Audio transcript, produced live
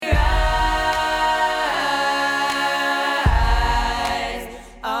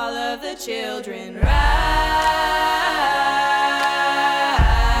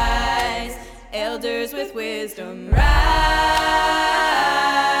wisdom. Rise,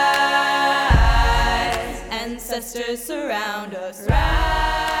 ancestors surround us. Rise.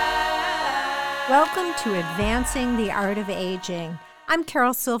 Welcome to Advancing the Art of Aging. I'm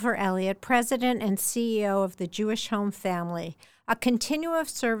Carol Silver Elliott, President and CEO of the Jewish Home Family, a continuum of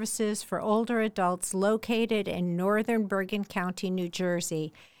services for older adults located in northern Bergen County, New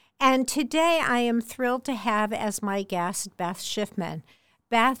Jersey. And today I am thrilled to have as my guest Beth Schiffman.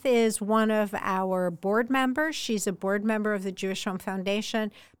 Beth is one of our board members. She's a board member of the Jewish Home Foundation,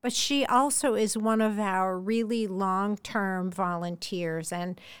 but she also is one of our really long-term volunteers.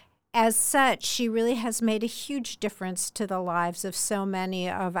 And as such, she really has made a huge difference to the lives of so many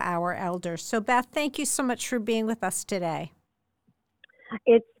of our elders. So Beth, thank you so much for being with us today.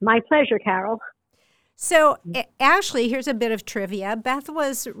 It's my pleasure, Carol. So, Ashley, here's a bit of trivia. Beth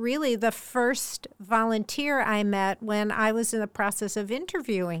was really the first volunteer I met when I was in the process of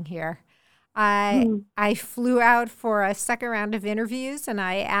interviewing here. I flew out for a second round of interviews, and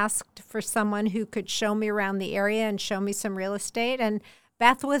I asked for someone who could show me around the area and show me some real estate, and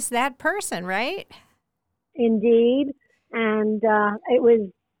Beth was that person, right? Indeed. And it was,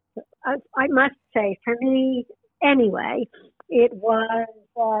 I must say, for me anyway, it was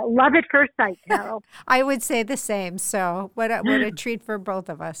love at first sight, Carol. I would say the same. So what a treat for both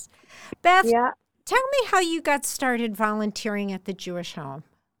of us. Beth, Tell me how you got started volunteering at the Jewish Home.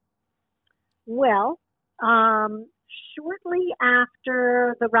 Well, shortly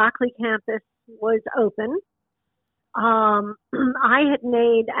after the Rockley campus was open, I had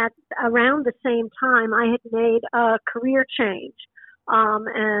made, at around the same time, I had made a career change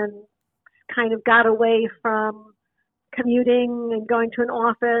and kind of got away from commuting and going to an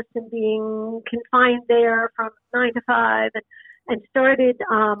office and being confined there from 9 to 5 and started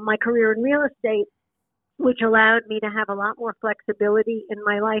my career in real estate, which allowed me to have a lot more flexibility in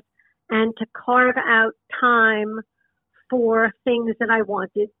my life and to carve out time for things that I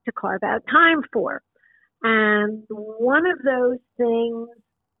wanted to carve out time for. And one of those things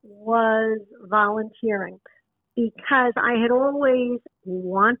was volunteering, because I had always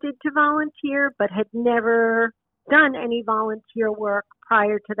wanted to volunteer but had never done any volunteer work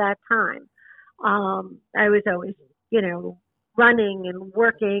prior to that time. I was always, running and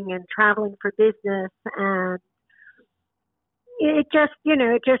working and traveling for business, and it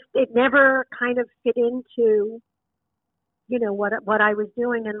never kind of fit into, what I was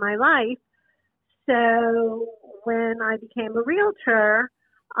doing in my life. So when I became a realtor,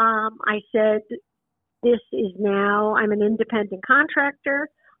 I said, I'm an independent contractor.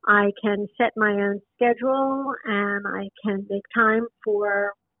 I can set my own schedule and I can make time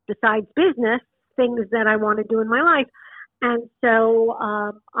for, besides business, things that I want to do in my life. And so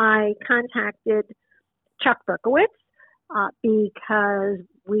I contacted Chuck Berkowitz because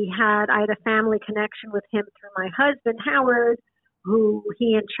I had a family connection with him through my husband, Howard, who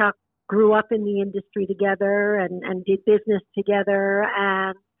he and Chuck grew up in the industry together and did business together.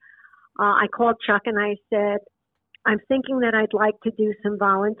 And I called Chuck and I said, I'm thinking that I'd like to do some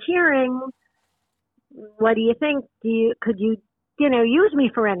volunteering. What do you think? Could you use me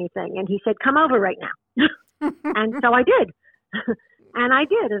for anything? And he said, come over right now. And so I did. And I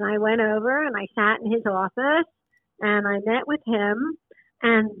did. And I went over and I sat in his office and I met with him.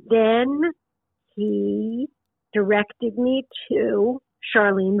 And then he directed me to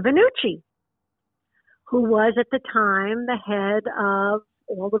Charlene Vanucci, who was at the time the head of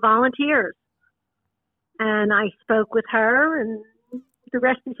all the volunteers. And I spoke with her, and the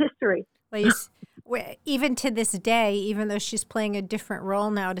rest is history. Even to this day, even though she's playing a different role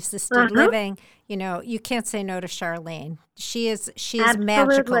now at assisted living, you can't say no to Charlene. She's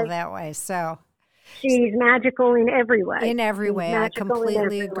magical that way. So she's magical in every way. In every way, I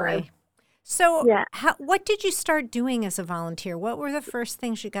completely agree. So, what did you start doing as a volunteer? What were the first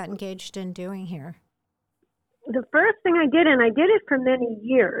things you got engaged in doing here? The first thing I did, and I did it for many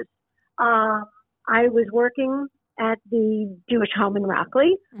years. I was working at the Jewish Home in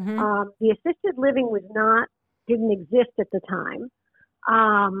Rockley. Mm-hmm. The assisted living didn't exist at the time.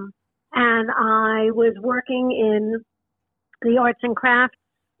 And I was working in the arts and crafts,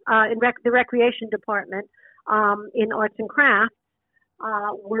 the recreation department, in arts and crafts,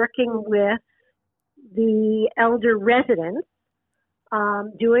 working with the elder residents,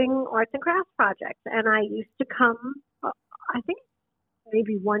 doing arts and crafts projects. And I used to come, I think,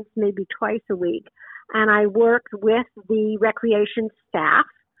 maybe once, maybe twice a week. And I worked with the recreation staff,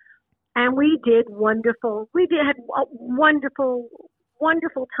 and we had a wonderful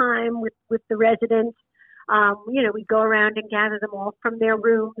time with the residents. We'd go around and gather them all from their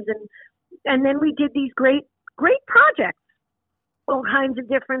rooms, and then we did these great projects, all kinds of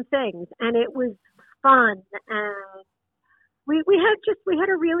different things. And it was fun, and we had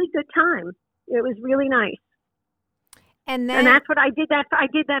a really good time. It was really nice. And that's what I did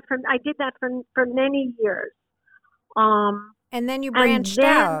for many years. And then you branched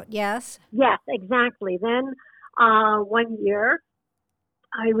out, yes? Yes, exactly. Then one year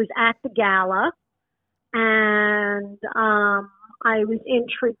I was at the gala, and I was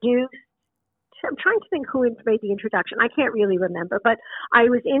introduced. I'm trying to think who made the introduction. I can't really remember, but I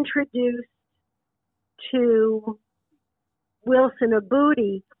was introduced to Wilson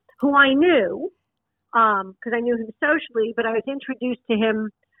Aboudi, who I knew because I knew him socially, but I was introduced to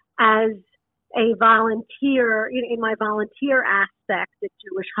him as a volunteer in my volunteer aspect at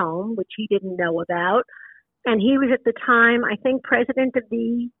Jewish Home, which he didn't know about. And he was at the time, I think, president of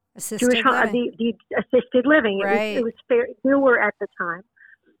the Jewish Home, the assisted living. Right. It was fair, newer at the time.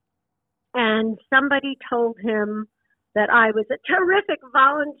 And somebody told him that I was a terrific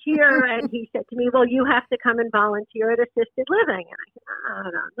volunteer, and he said to me, "Well, you have to come and volunteer at assisted living." And I said, I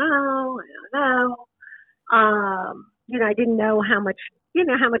don't know. I didn't know how much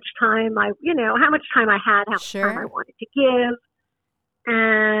time I had, how much time I wanted to give.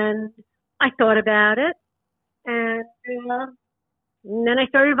 And I thought about it, and then I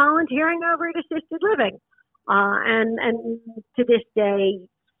started volunteering over at assisted living. And to this day,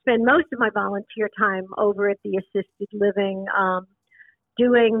 spend most of my volunteer time over at the assisted living,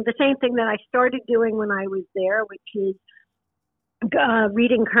 doing the same thing that I started doing when I was there, which is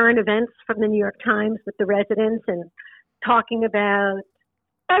reading current events from the New York Times with the residents and talking about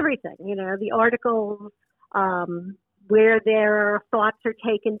everything, the articles, where their thoughts are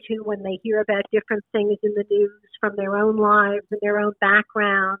taken to when they hear about different things in the news from their own lives and their own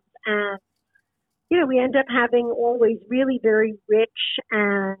backgrounds. And we end up having always really very rich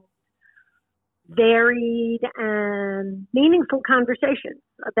and varied and meaningful conversations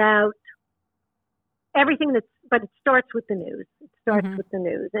about everything but it starts with the news. It starts with the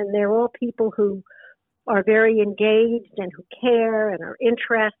news. And they're all people who are very engaged and who care and are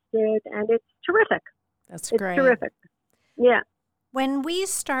interested. And it's terrific. That's great. It's terrific. Yeah. When we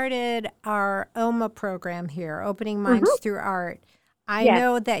started our OMA program here, Opening Minds Through Art, I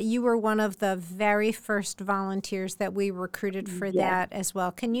know that you were one of the very first volunteers that we recruited for that as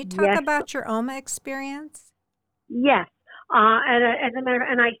well. Can you talk about your OMA experience? Yes.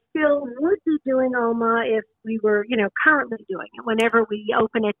 And I still would be doing OMA if we were, currently doing it. Whenever we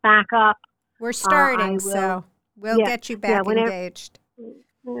open it back up. We're starting, so we'll get you back engaged.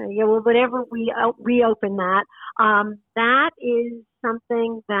 Yeah, well, whenever we reopen that, that is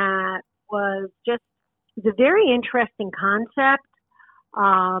something that was a very interesting concept.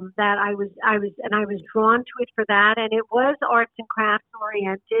 That I was drawn to it for that, and it was arts and crafts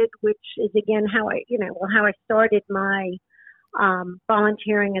oriented, which is again how I started my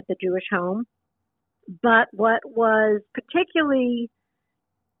volunteering at the Jewish Home. But what was particularly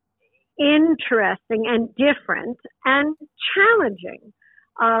interesting and different and challenging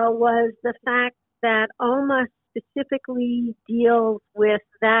was the fact that OMA specifically deals with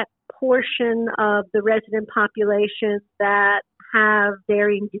that portion of the resident population that have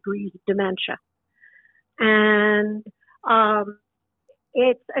varying degrees of dementia. And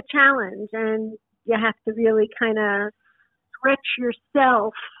it's a challenge, and you have to really kind of stretch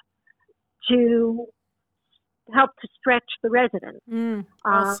yourself to help to stretch the residents.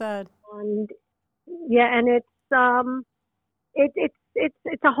 Well said. And it's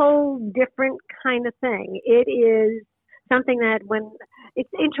a whole different kind of thing. It is something that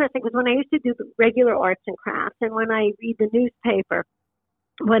it's interesting because when I used to do regular arts and crafts and when I read the newspaper,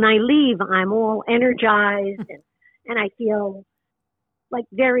 when I leave, I'm all energized and I feel like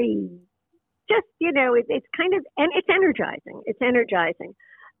very, just, it's kind of, and it's energizing. It's energizing.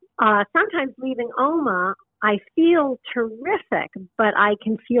 Sometimes leaving OMA, I feel terrific, but I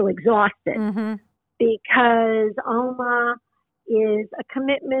can feel exhausted because OMA is a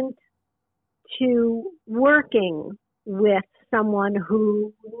commitment to working with someone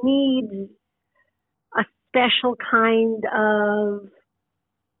who needs a special kind of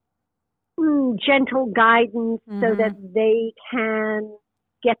gentle guidance so that they can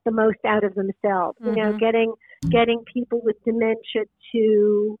get the most out of themselves. Getting people with dementia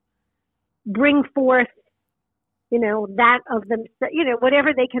to bring forth, that of them,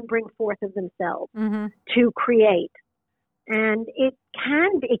 whatever they can bring forth of themselves to create. And it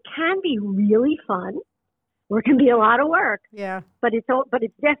can be really fun. Or it can be a lot of work. Yeah. But it's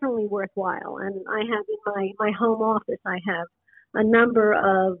definitely worthwhile. And I have in my home office, I have a number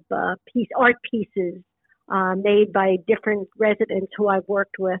of art pieces made by different residents who I've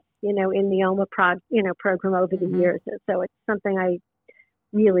worked with, in the OMA program over the years. And so it's something I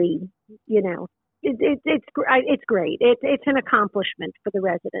really, it's great. It's an accomplishment for the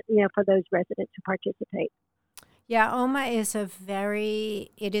resident, for those residents who participate. Yeah, OMA is a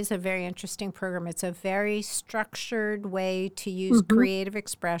very interesting program. It's a very structured way to use creative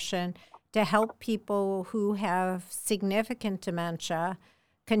expression to help people who have significant dementia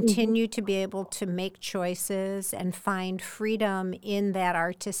continue to be able to make choices and find freedom in that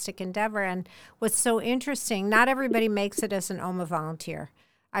artistic endeavor. And what's so interesting, not everybody makes it as an OMA volunteer.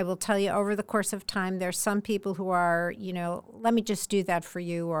 I will tell you, over the course of time, there's some people who are, let me just do that for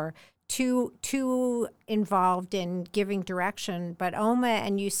you, or too involved in giving direction. But OMA,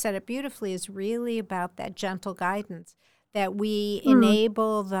 and you said it beautifully, is really about that gentle guidance, that we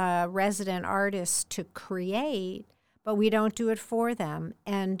enable the resident artists to create, but we don't do it for them.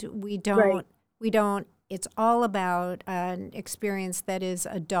 And we don't, it's all about an experience that is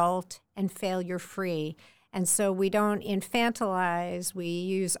adult and failure free. And so we don't infantilize, we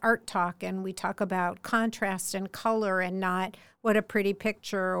use art talk, and we talk about contrast and color and not what a pretty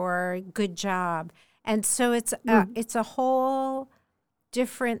picture or good job. And so it's a whole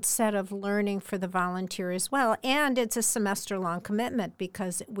different set of learning for the volunteer as well. And it's a semester-long commitment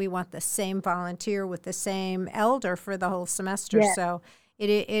because we want the same volunteer with the same elder for the whole semester. Yeah. So it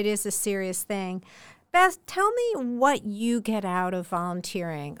is a serious thing. Beth, tell me what you get out of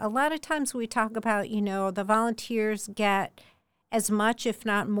volunteering. A lot of times we talk about, the volunteers get as much, if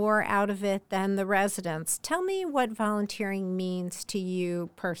not more, out of it than the residents. Tell me what volunteering means to you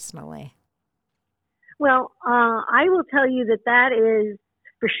personally. Well, I will tell you that is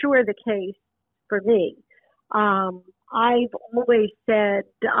for sure the case for me. I've always said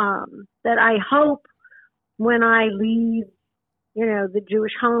that I hope when I leave the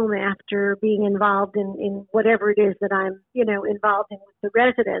Jewish home after being involved in whatever it is that I'm, involved in with the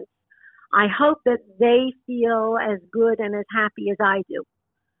residents, I hope that they feel as good and as happy as I do,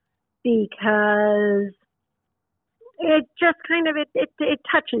 because it just kind of, it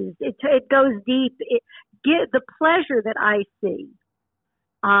touches, it goes deep. The pleasure that I see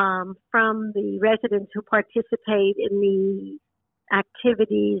from the residents who participate in the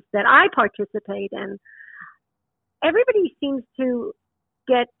activities that I participate in, everybody seems to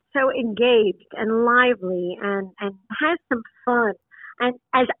get so engaged and lively and has some fun, and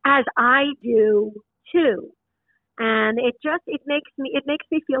as I do too. And it makes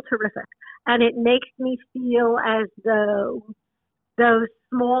me feel terrific, and it makes me feel as though those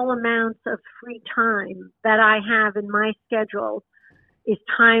small amounts of free time that I have in my schedule is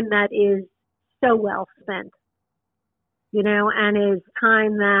time that is so well spent, and is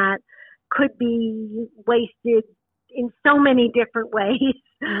time that could be wasted in so many different ways.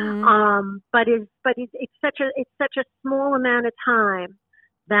 But it's such a small amount of time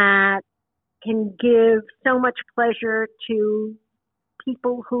that can give so much pleasure to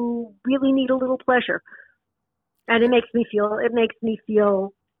people who really need a little pleasure. And it makes me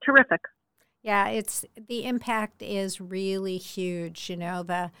feel terrific. Yeah, the impact is really huge.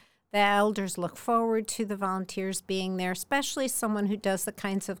 The elders look forward to the volunteers being there, especially someone who does the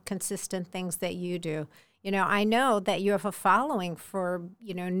kinds of consistent things that you do. I know that you have a following for,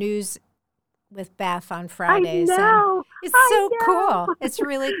 News with Beth on Fridays. I know. And it's so cool. It's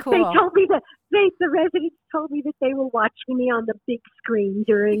really cool. They told me that the residents told me that they were watching me on the big screen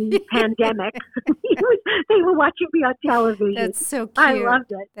during the pandemic. They were watching me on television. That's so cute. I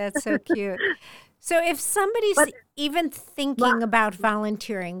loved it. That's so cute. So if somebody's even thinking about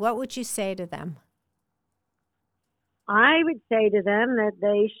volunteering, what would you say to them? I would say to them that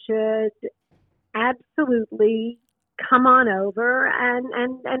they should absolutely come on over and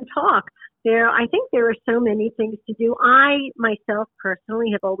talk. I think there are so many things to do. I myself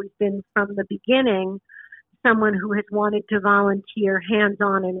personally have always been from the beginning someone who has wanted to volunteer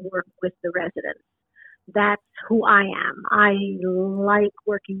hands-on and work with the residents. That's who I am. I like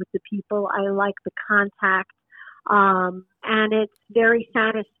working with the people. I like the contact. And it's very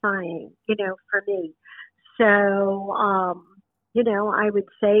satisfying, for me. So, I would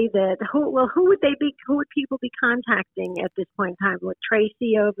say that who would people be contacting at this point in time? With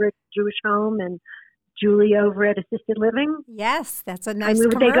Tracy over at Jewish Home and Julie over at Assisted Living? Yes, that's a nice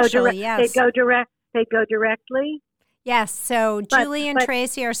commercial. Yes. They go directly. Yes. So Julie and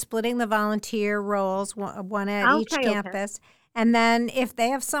Tracy are splitting the volunteer roles, one at each campus. Okay. And then if they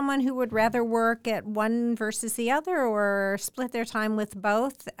have someone who would rather work at one versus the other or split their time with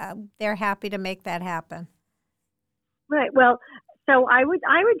both, they're happy to make that happen. Right. Well, so I would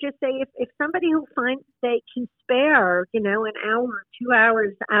just say if somebody who finds they can spare, an hour or 2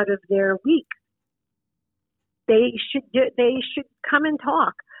 hours out of their week, they should come and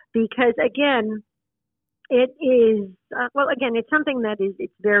talk, because again, It is, well, again, it's something that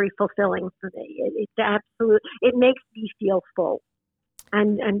it's very fulfilling for me. It makes me feel full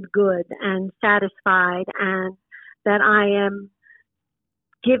and good and satisfied, and that I am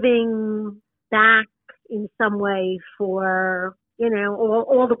giving back in some way for,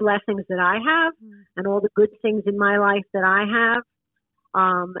 all the blessings that I have and all the good things in my life that I have.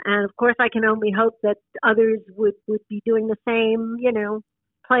 And of course, I can only hope that others would be doing the same,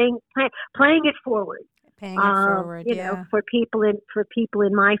 playing it forward. Paying it forward, for people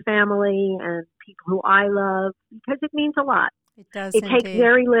in my family and people who I love, because it means a lot. It does. It takes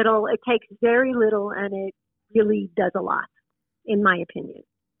very little. It takes very little, and it really does a lot, in my opinion.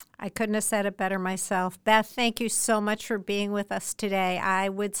 I couldn't have said it better myself. Beth, thank you so much for being with us today. I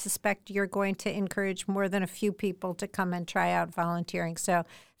would suspect you're going to encourage more than a few people to come and try out volunteering. So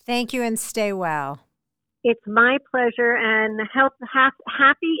thank you and stay well. It's my pleasure, and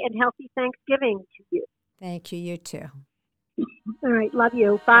happy and healthy Thanksgiving to you. Thank you. You too. All right. Love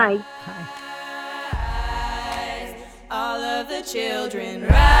you. Bye. Bye. All of the children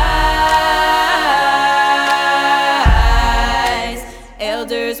rise.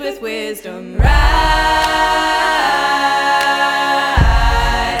 Elders with wisdom rise.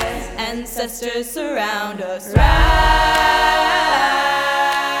 Ancestors surround us. Rise.